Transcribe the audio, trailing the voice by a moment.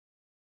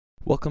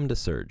Welcome to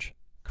Surge,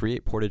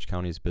 Create Portage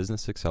County's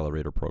Business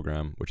Accelerator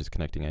program, which is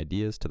connecting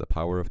ideas to the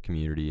power of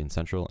community in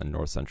central and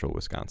north central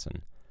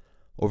Wisconsin.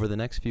 Over the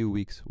next few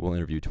weeks, we'll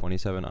interview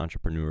 27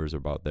 entrepreneurs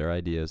about their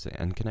ideas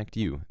and connect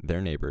you, their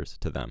neighbors,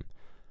 to them.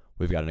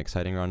 We've got an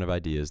exciting round of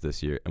ideas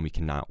this year, and we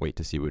cannot wait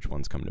to see which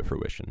ones come to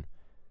fruition.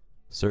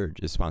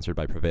 Surge is sponsored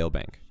by Prevail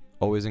Bank,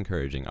 always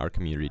encouraging our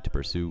community to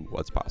pursue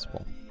what's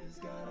possible.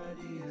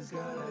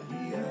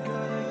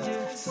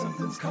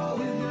 Something's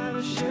calling out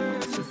of share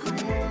to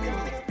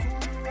create.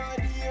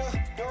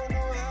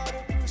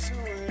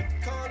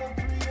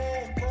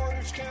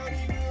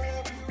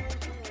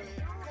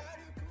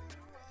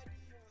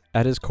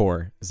 At his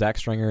core, Zach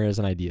Stringer is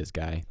an ideas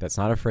guy that's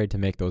not afraid to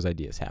make those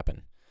ideas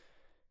happen.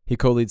 He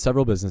co-leads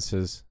several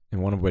businesses,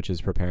 and one of which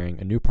is preparing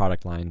a new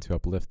product line to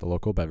uplift the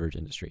local beverage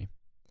industry.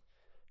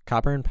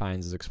 Copper and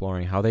Pines is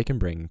exploring how they can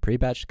bring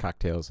pre-batched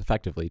cocktails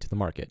effectively to the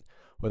market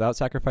without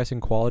sacrificing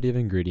quality of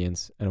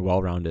ingredients and a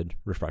well-rounded,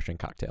 refreshing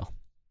cocktail.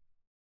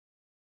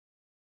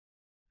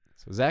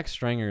 So Zach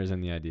Stringer is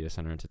in the Idea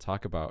Center to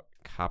talk about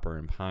Copper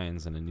and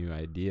Pines and a new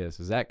idea.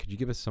 So Zach, could you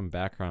give us some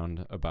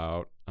background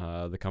about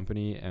the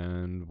company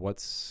and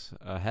what's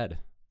ahead?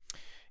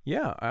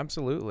 Yeah,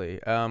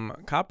 absolutely.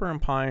 Copper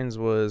and Pines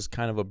was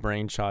kind of a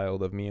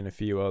brainchild of me and a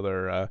few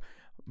other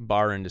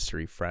bar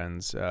industry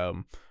friends.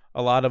 A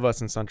lot of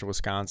us in central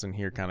Wisconsin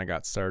here kind of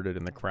got started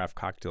in the craft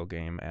cocktail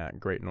game at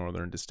Great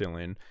Northern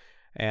Distilling.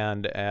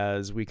 And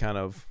as we kind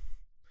of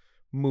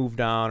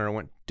moved on or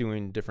went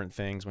doing different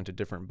things, went to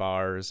different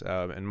bars,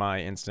 in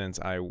my instance,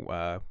 I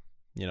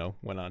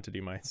went on to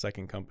do my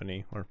second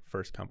company, or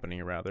first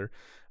company rather,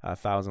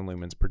 1000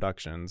 Lumens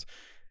Productions.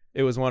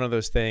 It was one of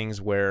those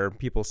things where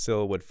people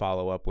still would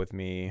follow up with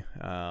me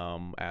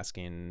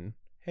asking,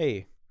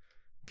 hey,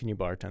 can you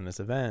bartend this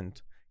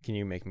event? Can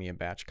you make me a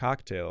batch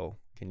cocktail?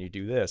 Can you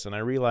do this? And I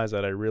realized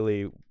that I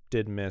really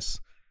did miss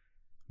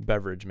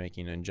beverage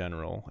making in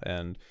general.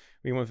 And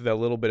we went through that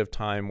little bit of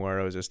time where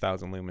it was just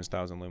 1000 lumens,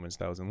 1000 lumens,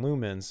 1000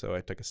 lumens. So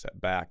I took a step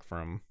back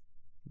from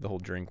the whole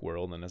drink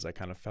world. And as I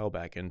kind of fell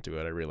back into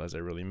it, I realized I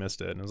really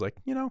missed it. And I was like,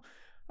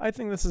 I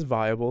think this is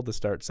viable to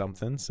start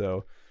something.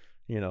 So,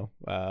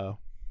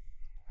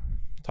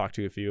 talked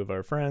to a few of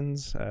our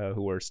friends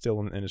who were still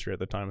in the industry at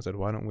the time and said,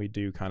 why don't we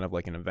do kind of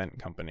like an event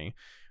company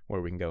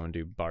where we can go and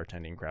do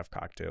bartending craft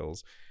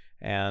cocktails?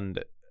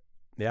 And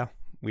yeah,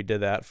 we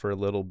did that for a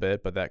little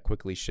bit, but that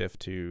quickly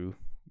shifted to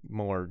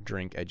more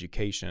drink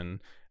education.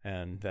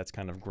 And that's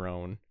kind of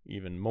grown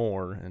even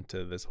more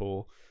into this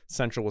whole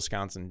central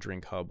Wisconsin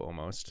drink hub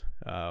almost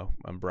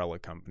umbrella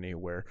company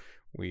where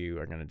we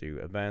are going to do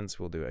events,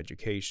 we'll do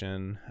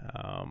education,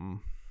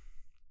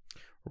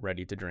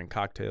 ready to drink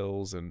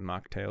cocktails and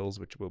mocktails,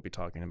 which we'll be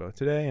talking about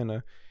today,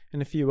 and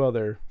a few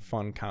other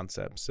fun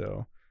concepts.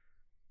 So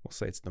we'll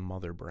say it's the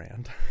mother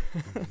brand,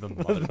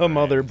 the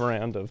mother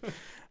brand of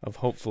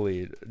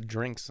hopefully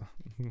drinks,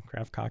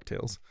 craft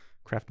cocktails,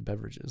 craft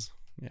beverages.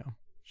 Yeah.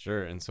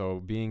 Sure. And so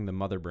being the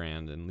mother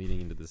brand and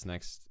leading into this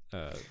next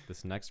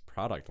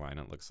product line,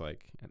 it looks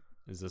like,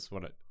 is this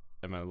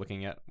am I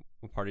looking at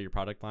part of your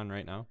product line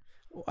right now?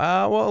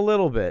 Well, a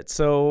little bit.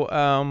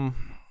 So,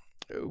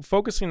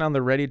 focusing on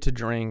the ready to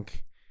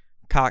drink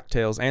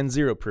cocktails and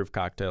zero proof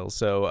cocktails.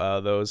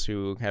 So, those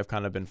who have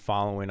kind of been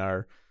following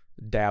our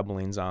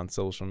dabblings on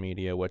social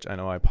media, which I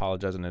know I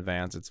apologize in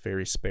advance, it's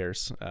very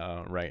sparse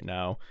right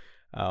now.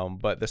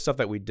 But the stuff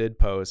that we did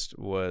post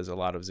was a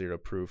lot of zero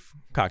proof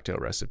cocktail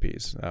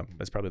recipes.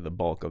 That's probably the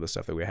bulk of the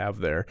stuff that we have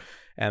there.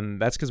 And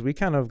that's because we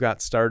kind of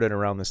got started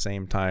around the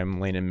same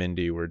time Lane and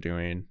Mindy were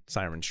doing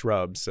Siren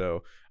Shrub.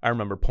 So I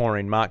remember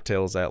pouring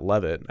mocktails at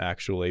Levitt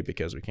actually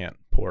because we can't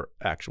pour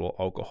actual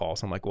alcohol.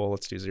 So I'm like, well,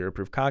 let's do zero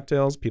proof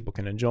cocktails. People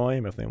can enjoy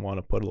them. If they want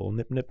to put a little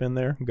nip in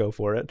there, go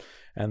for it.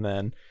 And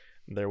then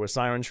there was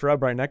Siren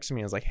Shrub right next to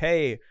me. I was like,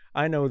 hey,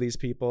 I know these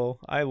people.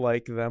 I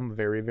like them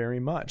very, very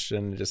much.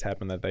 And it just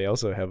happened that they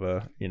also have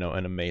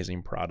an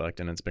amazing product,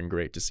 and it's been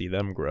great to see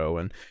them grow.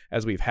 And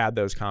as we've had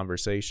those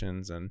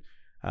conversations and,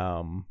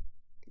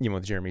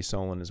 with Jeremy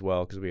Solon as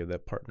well, because we have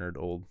that partnered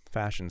old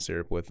fashioned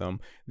syrup with them,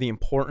 the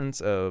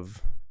importance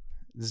of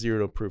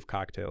zero proof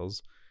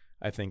cocktails,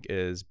 I think,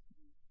 is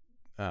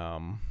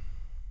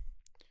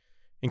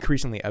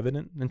increasingly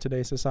evident in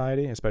today's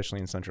society, especially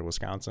in central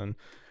Wisconsin.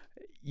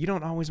 You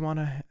don't always want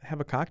to have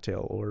a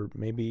cocktail, or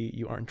maybe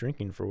you aren't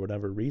drinking for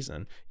whatever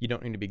reason. You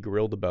don't need to be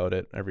grilled about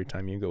it every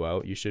time you go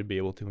out. You should be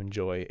able to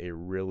enjoy a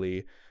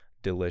really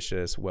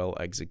delicious,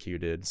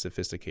 well-executed,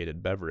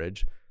 sophisticated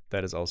beverage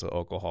that is also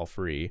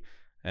alcohol-free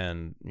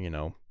and,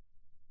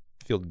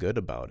 feel good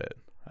about it.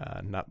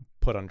 Not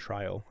put on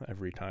trial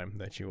every time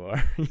that you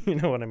are. You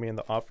know what I mean?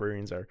 The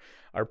offerings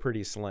are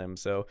pretty slim.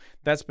 So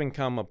that's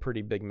become a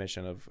pretty big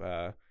mission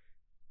of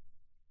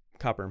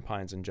Copper and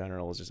Pines in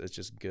general. It's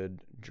just good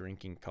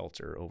drinking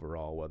culture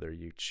overall, whether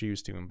you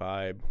choose to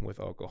imbibe with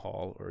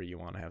alcohol or you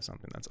want to have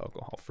something that's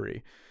alcohol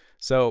free.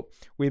 So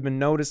we've been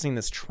noticing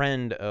this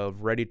trend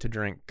of ready to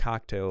drink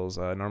cocktails,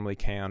 normally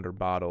canned or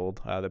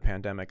bottled. The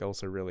pandemic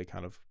also really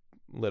kind of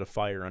lit a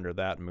fire under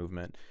that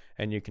movement,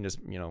 and you can just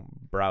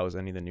browse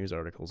any of the news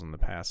articles in the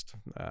past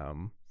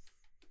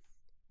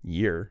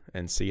year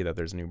and see that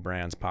there's new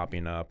brands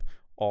popping up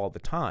all the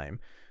time.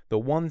 The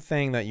one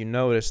thing that you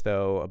notice,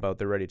 though, about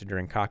the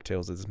ready-to-drink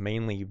cocktails is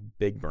mainly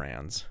big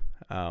brands.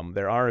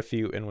 There are a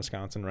few in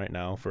Wisconsin right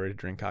now for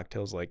ready-to-drink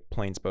cocktails, like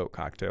Plains Boat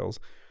Cocktails.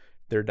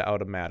 They're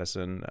out of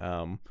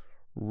Madison.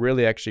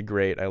 Really actually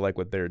great. I like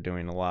what they're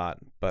doing a lot,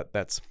 but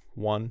that's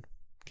one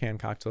canned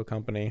cocktail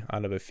company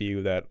out of a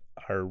few that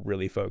are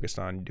really focused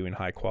on doing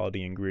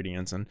high-quality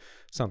ingredients and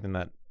something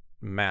that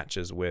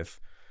matches with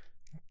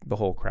the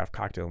whole craft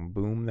cocktail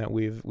boom that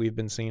we've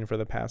been seeing for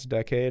the past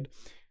decade.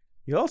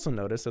 You also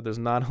notice that there's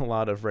not a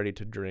lot of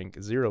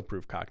ready-to-drink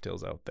zero-proof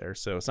cocktails out there.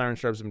 So Siren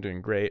Shrub's been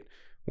doing great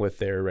with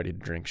their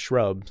ready-to-drink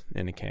shrubs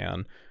in a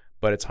can,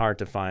 but it's hard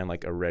to find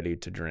like a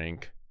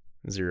ready-to-drink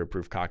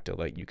zero-proof cocktail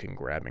that you can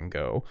grab and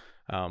go.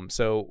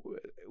 So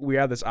we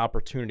have this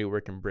opportunity where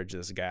we can bridge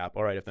this gap.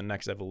 All right, if the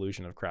next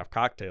evolution of craft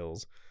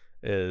cocktails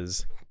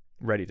is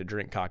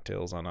ready-to-drink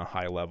cocktails on a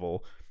high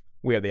level,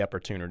 we have the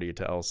opportunity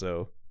to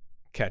also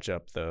catch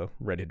up the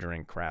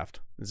ready-to-drink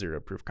craft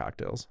zero-proof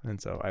cocktails. And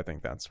so I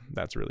think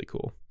that's really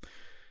cool.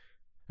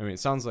 I mean, it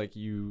sounds like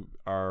you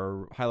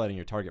are highlighting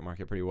your target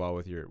market pretty well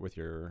with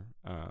your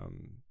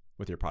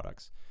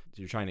products.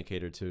 You're trying to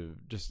cater to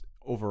just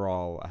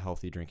overall a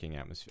healthy drinking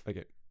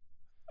atmosphere.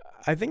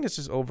 I think it's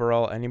just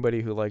overall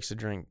anybody who likes to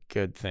drink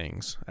good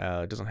things.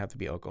 It doesn't have to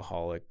be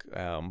alcoholic,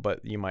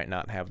 but you might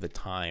not have the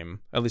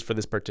time, at least for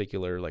this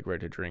particular like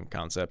ready-to-drink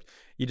concept,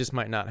 you just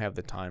might not have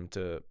the time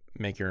to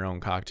make your own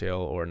cocktail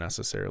or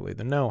necessarily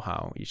the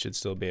know-how. You should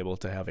still be able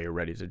to have a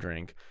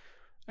ready-to-drink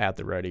at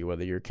the ready,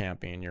 whether you're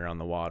camping, you're on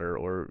the water,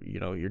 or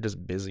you're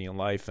just busy in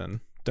life and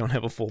don't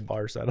have a full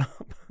bar set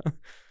up.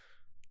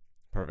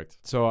 Perfect.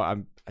 So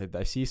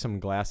I see some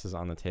glasses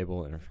on the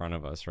table in front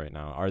of us right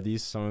now. Are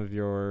these some of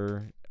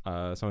your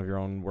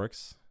own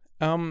works?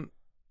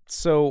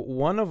 So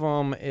one of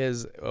them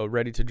is a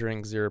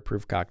ready-to-drink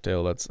zero-proof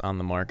cocktail that's on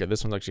the market.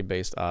 This one's actually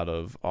based out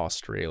of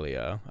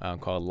Australia,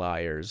 called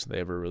Lyre's. They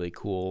have a really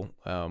cool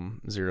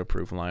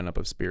zero-proof lineup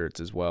of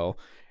spirits as well.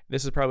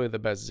 This is probably the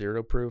best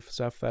zero-proof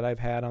stuff that I've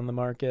had on the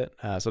market.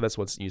 So that's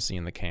what you see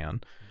in the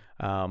can.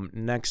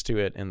 Next to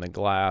it in the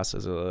glass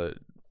is a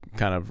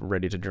kind of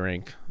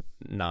ready-to-drink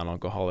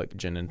non-alcoholic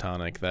gin and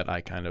tonic that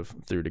I kind of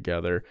threw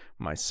together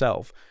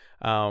myself.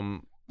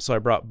 So I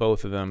brought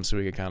both of them so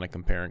we could kind of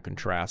compare and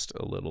contrast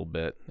a little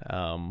bit.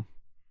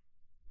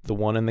 The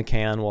one in the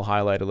can will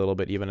highlight a little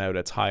bit, even at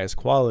its highest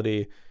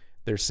quality.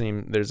 There's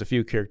a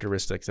few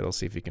characteristics that I'll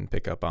see if you can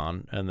pick up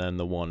on. And then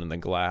the one in the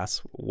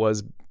glass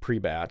was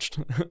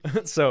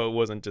pre-batched. So it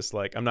wasn't just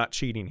like, I'm not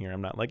cheating here.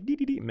 I'm not like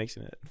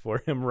mixing it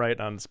for him right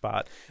on the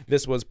spot.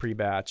 This was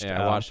pre-batched.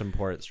 Yeah, I watched him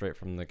pour it straight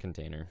from the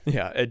container.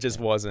 Yeah, it just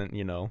wasn't,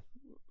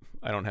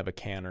 I don't have a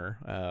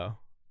canner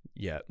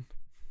yet.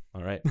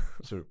 All right.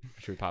 So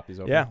should we pop these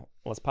open? Yeah,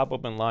 let's pop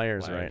open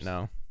Lyre's right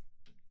now.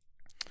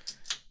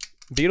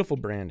 Beautiful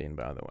branding,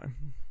 by the way.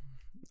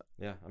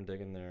 Yeah, I'm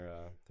digging their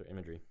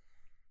imagery.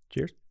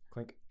 Cheers.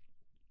 Clink.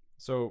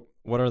 So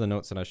what are the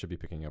notes that I should be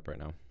picking up right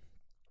now?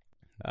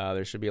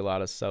 There should be a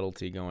lot of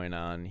subtlety going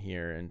on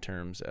here in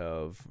terms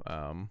of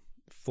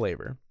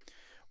flavor.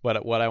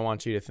 What I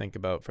want you to think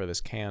about for this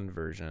canned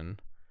version,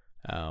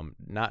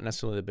 not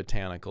necessarily the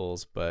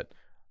botanicals, but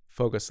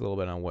focus a little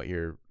bit on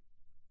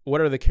what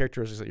are the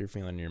characteristics that you're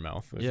feeling in your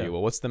mouth, if you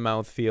will? What's the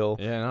mouth feel?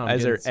 Yeah,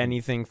 Is there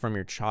anything from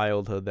your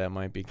childhood that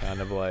might be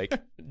kind of like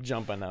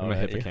jumping out? My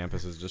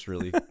hippocampus is just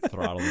really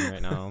throttling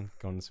right now,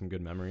 going to some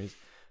good memories.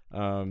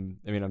 I'm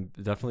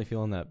definitely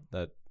feeling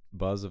that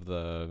buzz of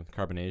the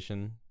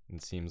carbonation.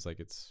 It seems like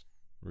it's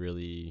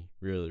really,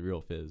 really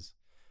real fizz.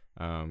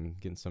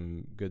 Getting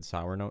some good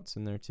sour notes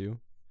in there too,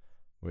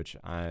 which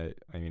I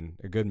mean,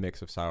 a good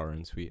mix of sour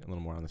and sweet, a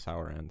little more on the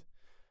sour end.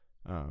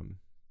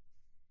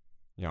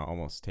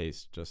 Almost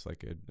tastes just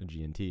like a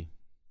G&T.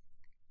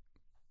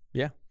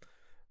 Yeah.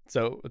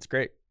 So it's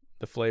great.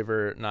 The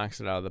flavor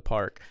knocks it out of the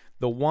park.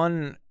 The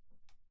one,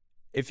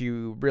 if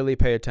you really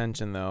pay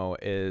attention though,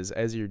 is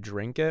as you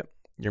drink it,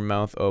 your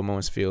mouth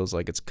almost feels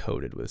like it's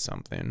coated with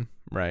something,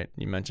 right?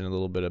 You mentioned a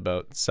little bit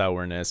about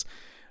sourness.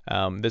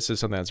 This is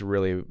something that's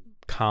really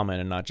common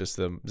in not just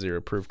the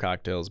zero-proof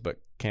cocktails,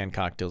 but canned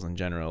cocktails in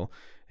general.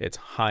 It's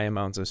high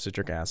amounts of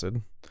citric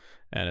acid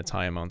and it's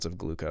high amounts of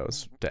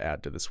glucose to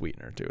add to the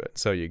sweetener to it.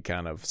 So you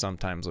kind of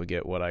sometimes will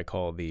get what I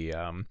call the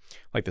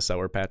like the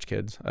Sour Patch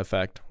Kids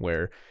effect,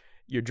 where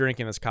you're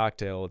drinking this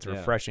cocktail, it's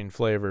refreshing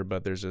flavor,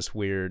 but there's this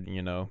weird,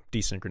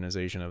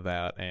 desynchronization of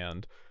that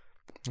and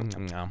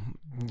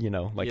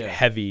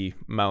heavy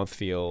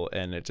mouthfeel,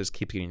 and it just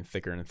keeps getting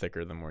thicker and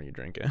thicker the more you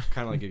drink it.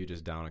 Kind of like if you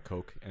just down a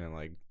Coke and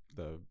like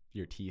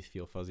your teeth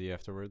feel fuzzy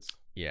afterwards.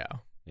 Yeah.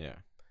 Yeah.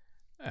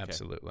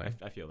 Absolutely. Okay.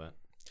 I feel that.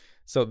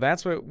 So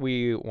that's what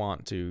we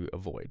want to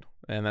avoid,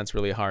 and that's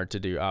really hard to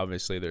do.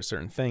 Obviously, there's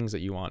certain things that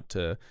you want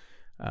to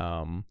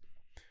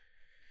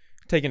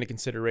take into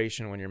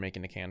consideration when you're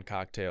making a canned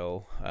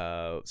cocktail.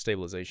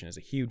 Stabilization is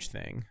a huge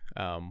thing.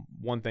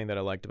 One thing that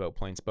I liked about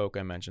Plains Boat,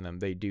 I mentioned them,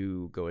 they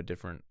do go a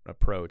different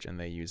approach, and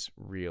they use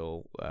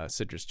real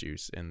citrus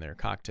juice in their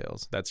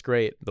cocktails. That's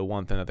great. The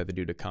one thing that they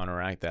do to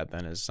counteract that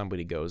then is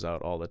somebody goes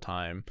out all the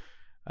time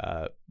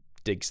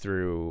digs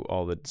through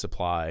all the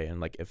supply, and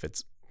like if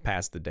it's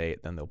past the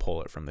date, then they'll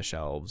pull it from the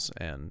shelves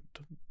and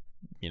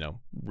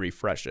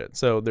refresh it.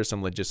 So there's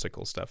some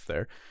logistical stuff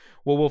there.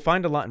 What we'll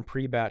find a lot in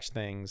pre-batch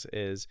things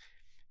is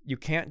you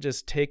can't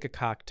just take a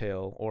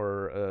cocktail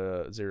or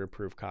a zero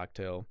proof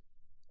cocktail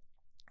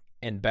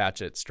and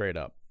batch it straight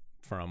up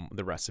from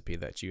the recipe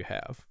that you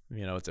have.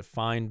 It's a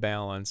fine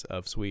balance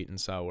of sweet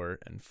and sour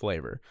and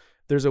flavor.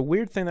 There's a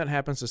weird thing that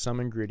happens to some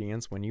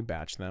ingredients when you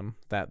batch them,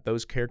 that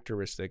those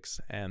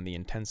characteristics and the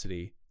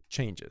intensity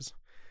changes.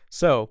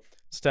 So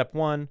step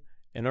one,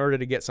 in order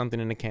to get something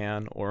in a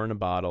can or in a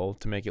bottle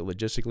to make it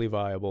logistically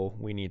viable,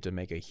 we need to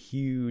make a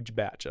huge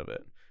batch of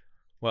it.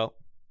 Well,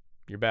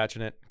 you're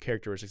batching it,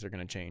 characteristics are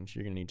going to change.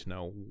 You're going to need to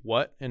know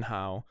what and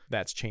how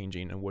that's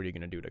changing and what are you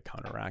going to do to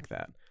counteract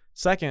that.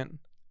 Second,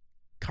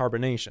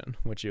 carbonation,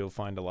 which you'll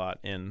find a lot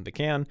in the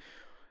can.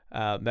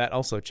 That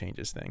also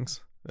changes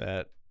things.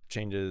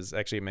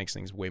 Actually makes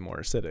things way more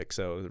acidic.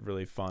 So a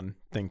really fun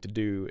thing to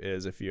do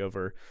is if you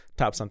ever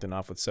top something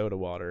off with soda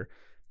water,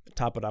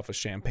 top it off with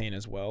champagne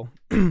as well.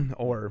 Let me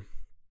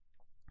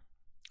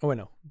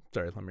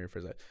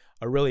rephrase that.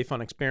 A really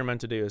fun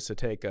experiment to do is to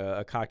take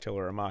a cocktail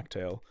or a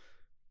mocktail,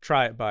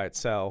 try it by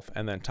itself,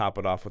 and then top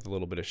it off with a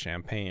little bit of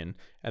champagne,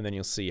 and then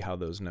you'll see how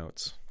those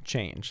notes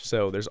change.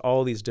 So there's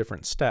all these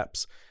different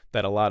steps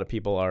that a lot of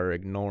people are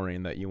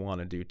ignoring that you want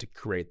to do to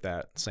create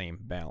that same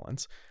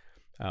balance.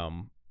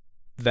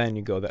 Then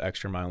you go the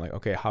extra mile, like,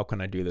 okay, how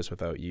can I do this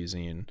without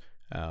using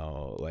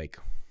like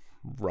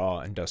raw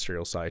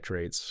industrial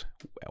citrates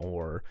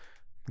or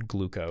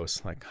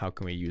glucose? Like, how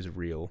can we use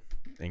real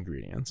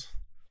ingredients?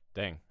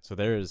 Dang. So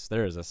there is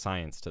a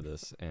science to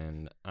this,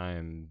 and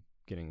I'm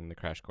getting the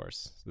crash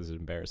course. This is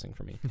embarrassing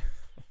for me.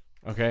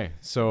 Okay,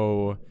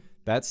 so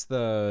that's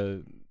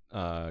the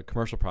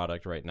commercial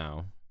product right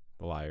now,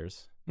 the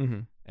Lyre's.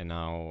 Mm-hmm. And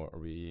now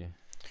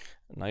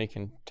Now you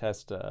can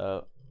test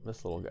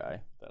this little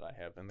guy that I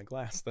have in the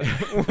glass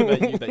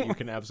that you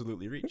can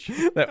absolutely reach.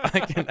 That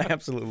I can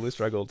absolutely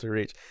struggle to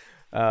reach.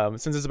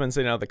 Since it's been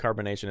sitting out, the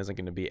carbonation isn't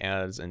going to be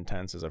as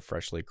intense as a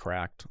freshly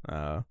cracked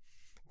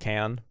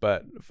can,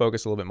 but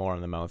focus a little bit more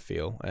on the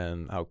mouthfeel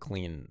and how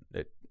clean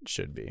it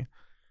should be.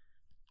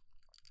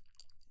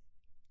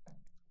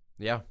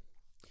 Yeah.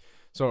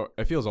 So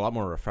it feels a lot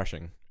more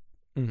refreshing.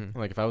 Mm-hmm.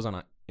 Like if I was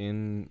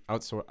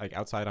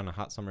outside on a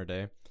hot summer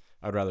day,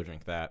 I would rather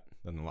drink that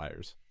than the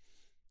Lyre's.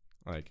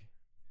 Like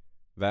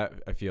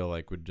that, I feel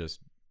like would just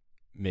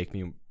make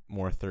me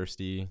more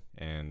thirsty,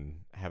 and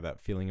have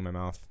that feeling in my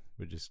mouth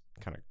would just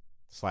kind of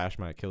slash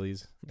my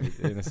Achilles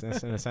in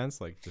a sense,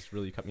 like just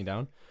really cut me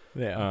down.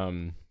 Yeah.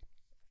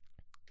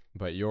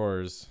 But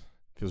yours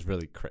feels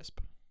really crisp.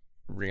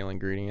 Real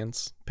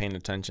ingredients, paying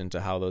attention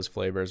to how those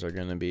flavors are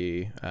going to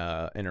be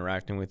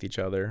interacting with each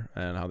other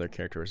and how their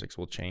characteristics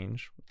will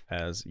change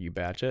as you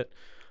batch it.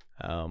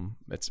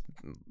 It's,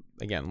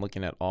 again,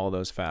 looking at all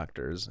those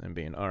factors and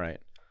being, all right,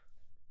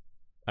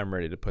 I'm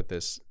ready to put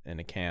this in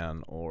a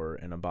can or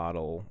in a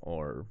bottle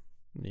or,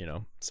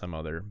 some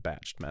other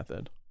batched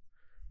method.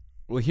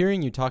 Well,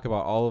 hearing you talk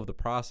about all of the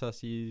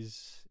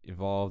processes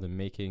involved in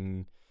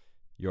making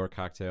your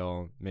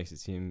cocktail makes it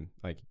seem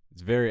like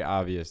it's very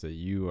obvious that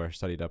you are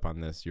studied up on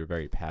this. You're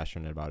very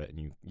passionate about it,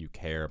 and you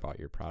care about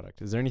your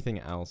product. Is there anything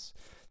else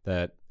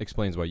that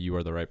explains why you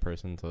are the right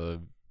person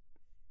to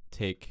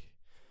take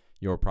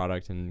your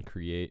product and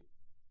create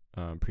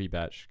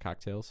pre-batch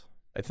cocktails?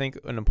 I think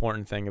an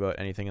important thing about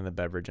anything in the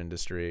beverage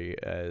industry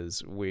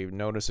is we've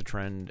noticed a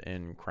trend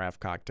in craft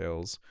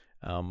cocktails.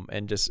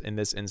 And just in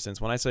this instance,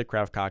 when I say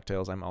craft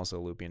cocktails, I'm also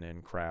looping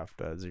in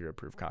craft zero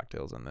proof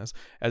cocktails in this.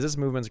 As this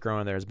movement's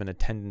growing, there's been a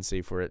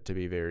tendency for it to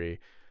be very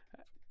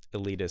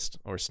elitist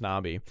or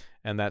snobby.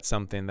 And that's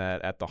something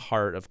that at the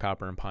heart of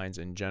Copper and Pines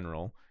in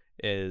general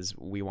is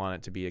we want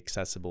it to be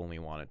accessible and we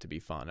want it to be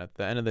fun. At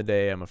the end of the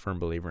day, I'm a firm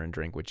believer in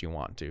drink what you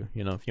want to.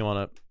 If you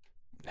want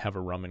to have a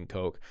rum and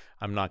Coke,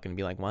 I'm not going to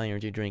be like, why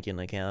aren't you drinking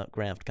a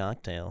craft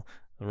cocktail?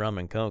 Rum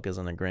and Coke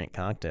isn't a great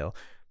cocktail.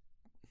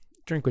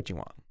 Drink what you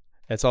want.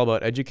 It's all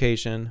about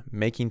education,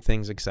 making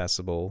things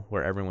accessible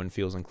where everyone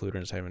feels included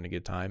and is having a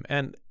good time.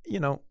 And,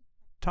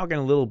 talking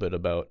a little bit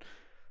about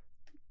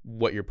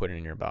what you're putting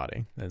in your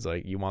body. It's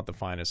like you want the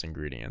finest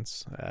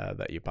ingredients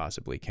that you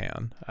possibly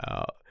can.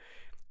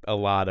 A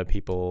lot of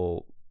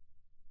people,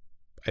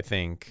 I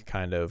think,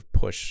 kind of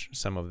push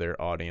some of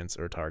their audience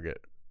or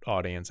target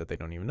audience that they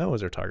don't even know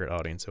is their target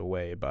audience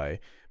away by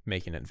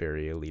making it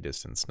very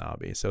elitist and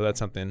snobby. So that's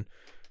something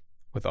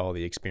with all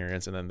the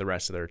experience and then the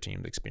rest of their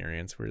team's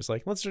experience, we're just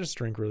like, let's just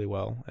drink really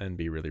well and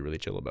be really, really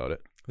chill about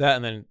it. That,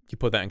 and then you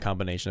put that in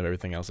combination of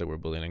everything else that we're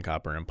building in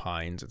Copper and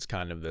Pines. It's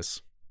kind of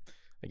this,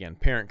 again,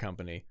 parent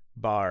company,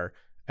 bar,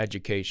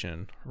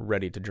 education,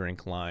 ready to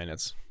drink line.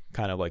 It's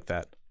kind of like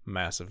that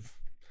massive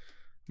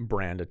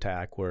brand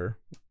attack where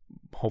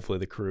hopefully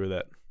the crew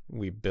that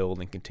we build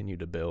and continue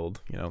to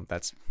build,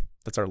 that's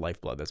our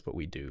lifeblood. That's what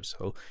we do.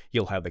 So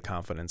you'll have the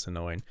confidence in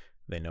knowing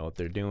they know what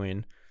they're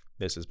doing.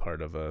 This is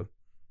part of a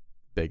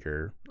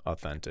bigger,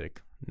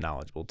 authentic,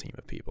 knowledgeable team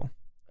of people.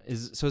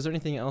 Is there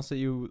anything else that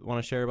you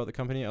want to share about the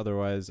company?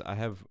 Otherwise, I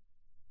have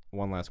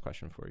one last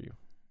question for you.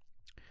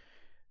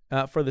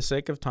 For the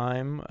sake of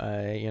time,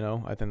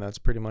 I think that's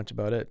pretty much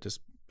about it. Just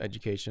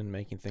education,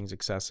 making things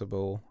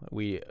accessible.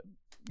 We,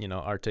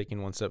 are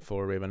taking one step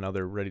forward. We have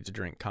another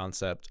ready-to-drink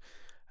concept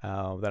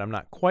that I'm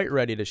not quite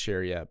ready to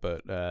share yet,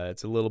 but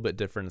it's a little bit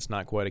different. It's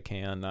not quite a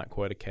can, not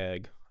quite a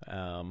keg,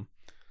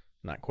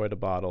 not quite a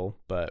bottle,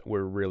 but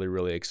we're really,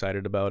 really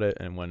excited about it.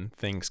 And when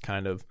things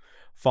kind of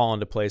fall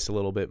into place a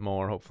little bit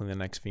more, hopefully in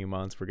the next few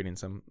months, we're getting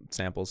some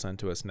samples sent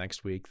to us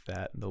next week,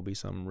 that there'll be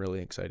some really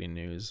exciting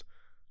news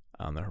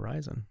on the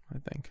horizon, I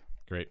think.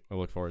 Great. I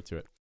look forward to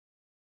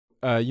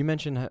it. You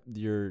mentioned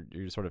your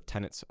sort of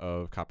tenets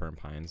of Copper and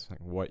Pines,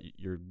 like what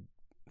your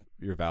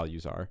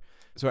values are.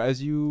 So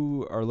as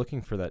you are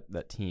looking for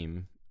that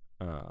team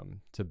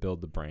to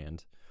build the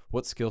brand,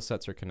 what skill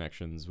sets or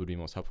connections would be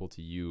most helpful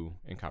to you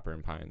in Copper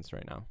and Pines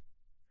right now?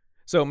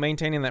 So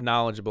maintaining that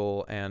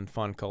knowledgeable and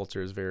fun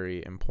culture is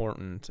very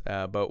important.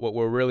 But what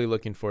we're really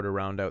looking for to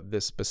round out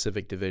this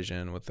specific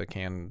division with the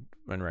canned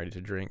and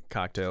ready-to-drink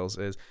cocktails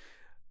is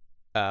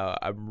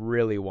I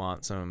really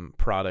want some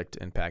product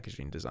and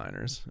packaging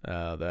designers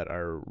that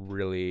are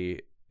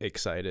really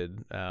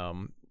excited,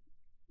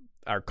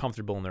 are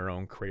comfortable in their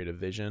own creative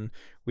vision.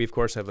 We, of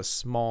course, have a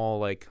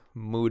small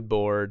mood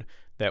board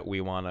that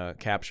we want to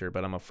capture,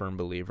 but I'm a firm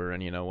believer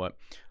in, you know what,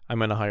 I'm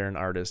going to hire an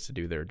artist to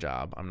do their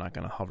job. I'm not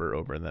going to hover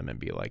over them and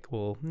be like,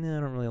 well, I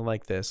don't really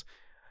like this.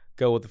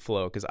 Go with the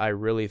flow, because I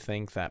really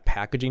think that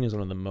packaging is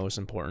one of the most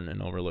important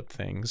and overlooked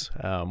things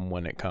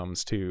when it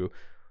comes to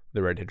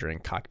the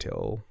ready-to-drink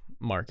cocktail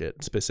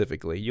market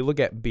specifically. You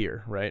look at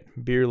beer, right?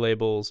 Beer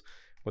labels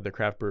with the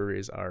craft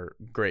breweries are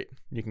great.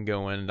 You can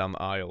go in down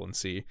the aisle and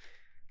see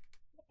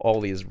all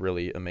these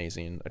really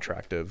amazing,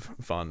 attractive,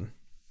 fun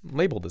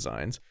label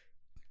designs.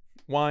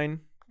 Wine,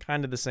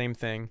 kind of the same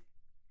thing.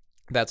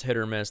 That's hit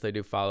or miss. They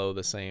do follow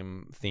the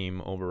same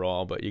theme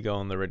overall, but you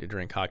go in the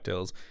ready-to-drink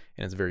cocktails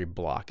and it's very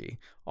blocky.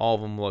 All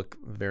of them look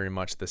very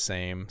much the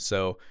same.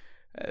 So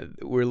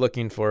we're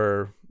looking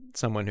for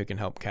someone who can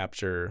help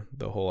capture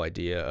the whole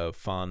idea of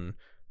fun,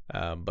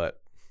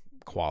 but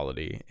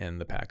quality in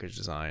the package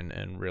design,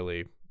 and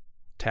really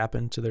tap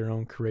into their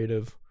own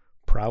creative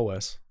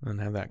prowess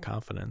and have that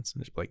confidence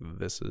and just be like,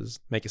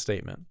 make a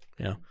statement,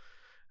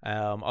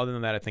 Other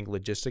than that, I think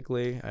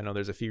logistically, I know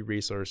there's a few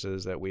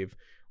resources that we've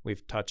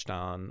touched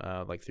on,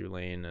 like through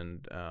Lane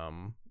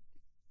and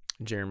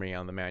Jeremy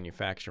on the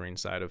manufacturing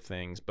side of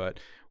things. But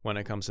when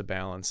it comes to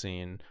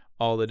balancing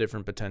all the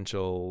different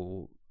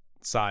potential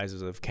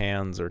sizes of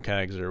cans or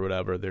kegs or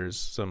whatever, there's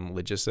some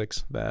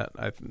logistics that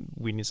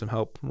we need some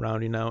help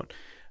rounding out.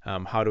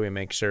 How do we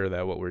make sure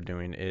that what we're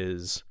doing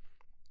is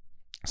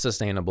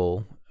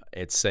sustainable,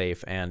 it's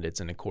safe, and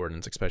it's in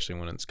accordance, especially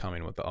when it's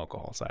coming with the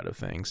alcohol side of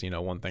things?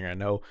 One thing I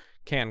know,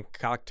 kegged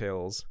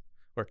cocktails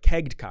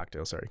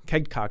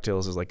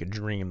is like a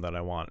dream that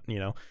I want.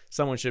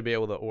 Someone should be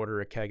able to order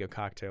a keg of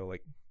cocktail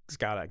like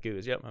Scott at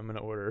Goose. Yep, I'm going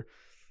to order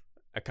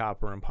a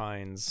Copper and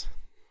Pines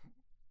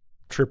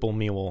triple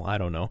mule, I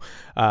don't know,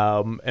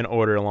 and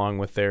order along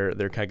with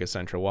their keg of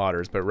Central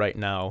Waters. But right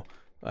now,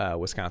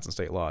 Wisconsin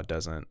state law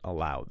doesn't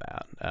allow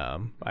that.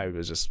 I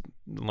was just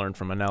learned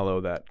from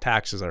Anello that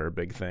taxes are a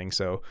big thing,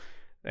 so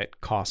it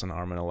costs an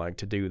arm and a leg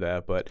to do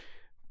that. But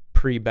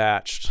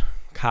pre-batched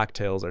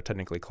cocktails are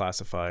technically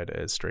classified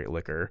as straight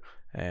liquor,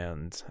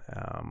 and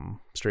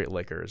straight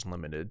liquor is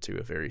limited to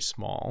a very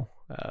small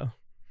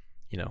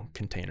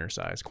container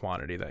size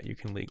quantity that you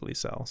can legally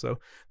sell. So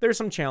there's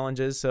some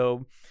challenges.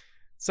 So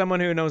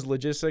someone who knows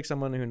logistics,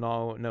 someone who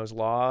knows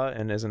law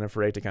and isn't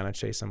afraid to kind of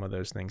chase some of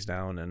those things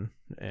down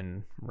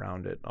and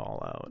round it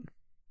all out.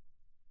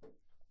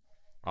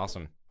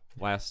 Awesome.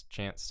 Last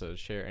chance to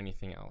share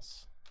anything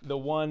else. The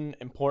one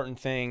important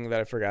thing that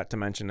I forgot to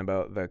mention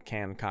about the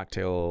canned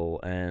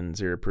cocktail and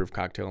zero proof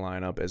cocktail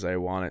lineup is I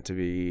want it to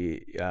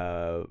be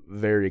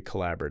very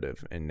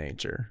collaborative in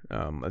nature.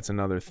 That's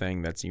another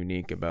thing that's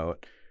unique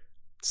about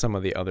some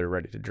of the other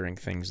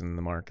ready-to-drink things in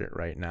the market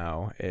right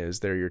now, is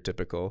they're your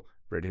typical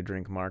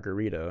ready-to-drink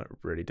margarita,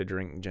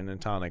 ready-to-drink gin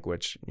and tonic,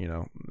 which,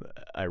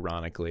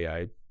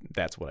 ironically,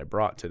 that's what I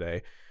brought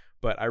today.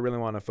 But I really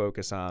want to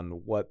focus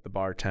on what the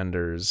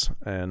bartenders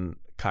and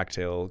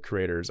cocktail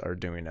creators are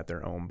doing at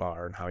their own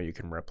bar and how you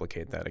can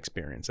replicate that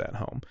experience at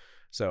home.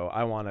 So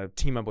I want to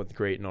team up with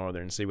Great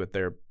Northern, see what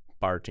their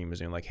bar team is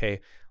doing. Like,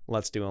 hey,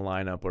 let's do a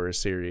lineup or a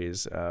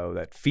series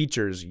that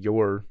features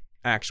your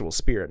actual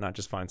spirit, not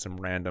just find some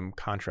random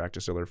contract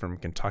distiller from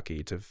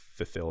Kentucky to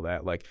fulfill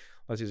that. Like,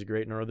 let's use a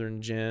Great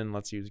Northern Gin,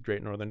 let's use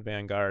Great Northern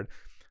Vanguard,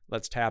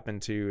 let's tap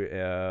into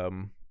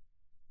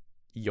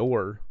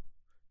your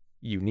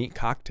unique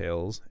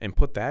cocktails and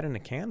put that in a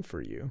can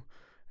for you,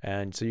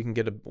 and so you can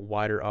get a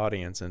wider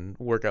audience and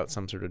work out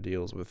some sort of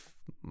deals with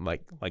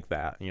like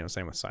that.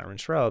 Same with Siren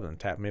Shrub and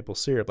Tap Maple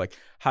Syrup. Like,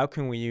 how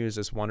can we use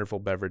this wonderful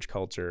beverage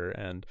culture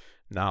and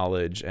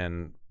knowledge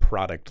and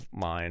product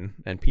line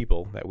and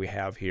people that we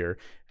have here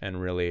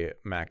and really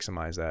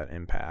maximize that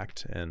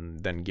impact, and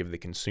then give the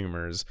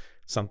consumers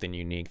something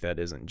unique that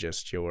isn't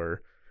just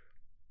your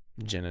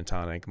gin and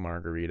tonic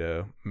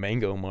margarita,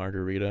 mango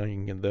margarita. You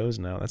can get those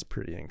now. That's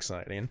pretty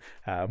exciting.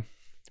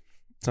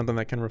 Something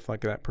that can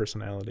reflect that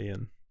personality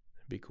and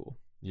be cool.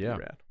 Yeah.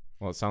 Be rad.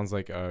 Well, it sounds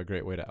like a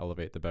great way to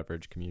elevate the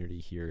beverage community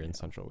here in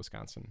central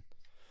Wisconsin.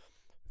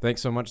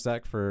 Thanks so much,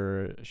 Zach,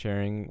 for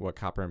sharing what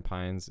Copper and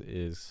Pines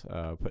is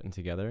putting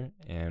together,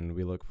 and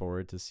we look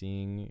forward to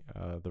seeing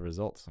the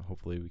results.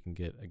 Hopefully we can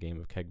get a game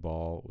of keg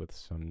ball with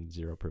some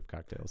zero proof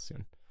cocktails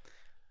soon.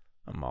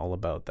 I'm all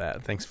about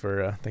that. Thanks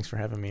for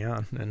having me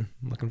on, and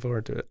looking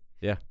forward to it.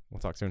 Yeah, we'll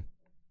talk soon.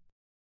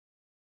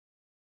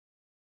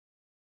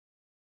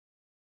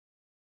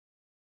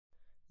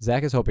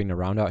 Zach is hoping to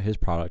round out his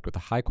product with a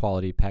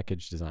high-quality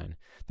package design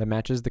that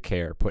matches the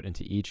care put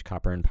into each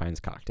Copper and Pines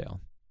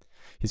cocktail.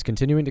 He's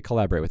continuing to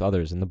collaborate with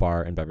others in the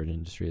bar and beverage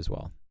industry as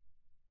well.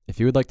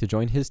 If you would like to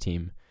join his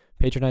team,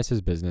 patronize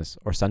his business,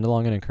 or send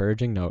along an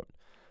encouraging note,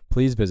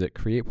 please visit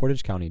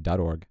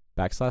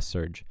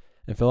createportagecounty.org/surge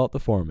and fill out the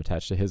form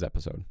attached to his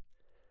episode.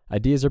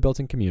 Ideas are built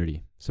in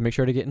community, so make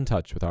sure to get in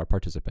touch with our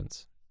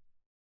participants.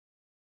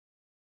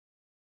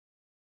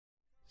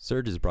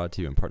 Surge is brought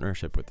to you in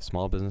partnership with the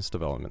Small Business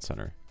Development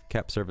Center,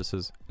 CAP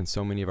Services, and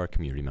so many of our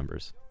community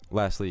members.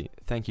 Lastly,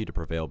 thank you to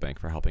Prevail Bank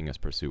for helping us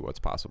pursue what's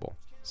possible.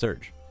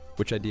 Surge,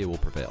 which idea will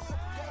prevail?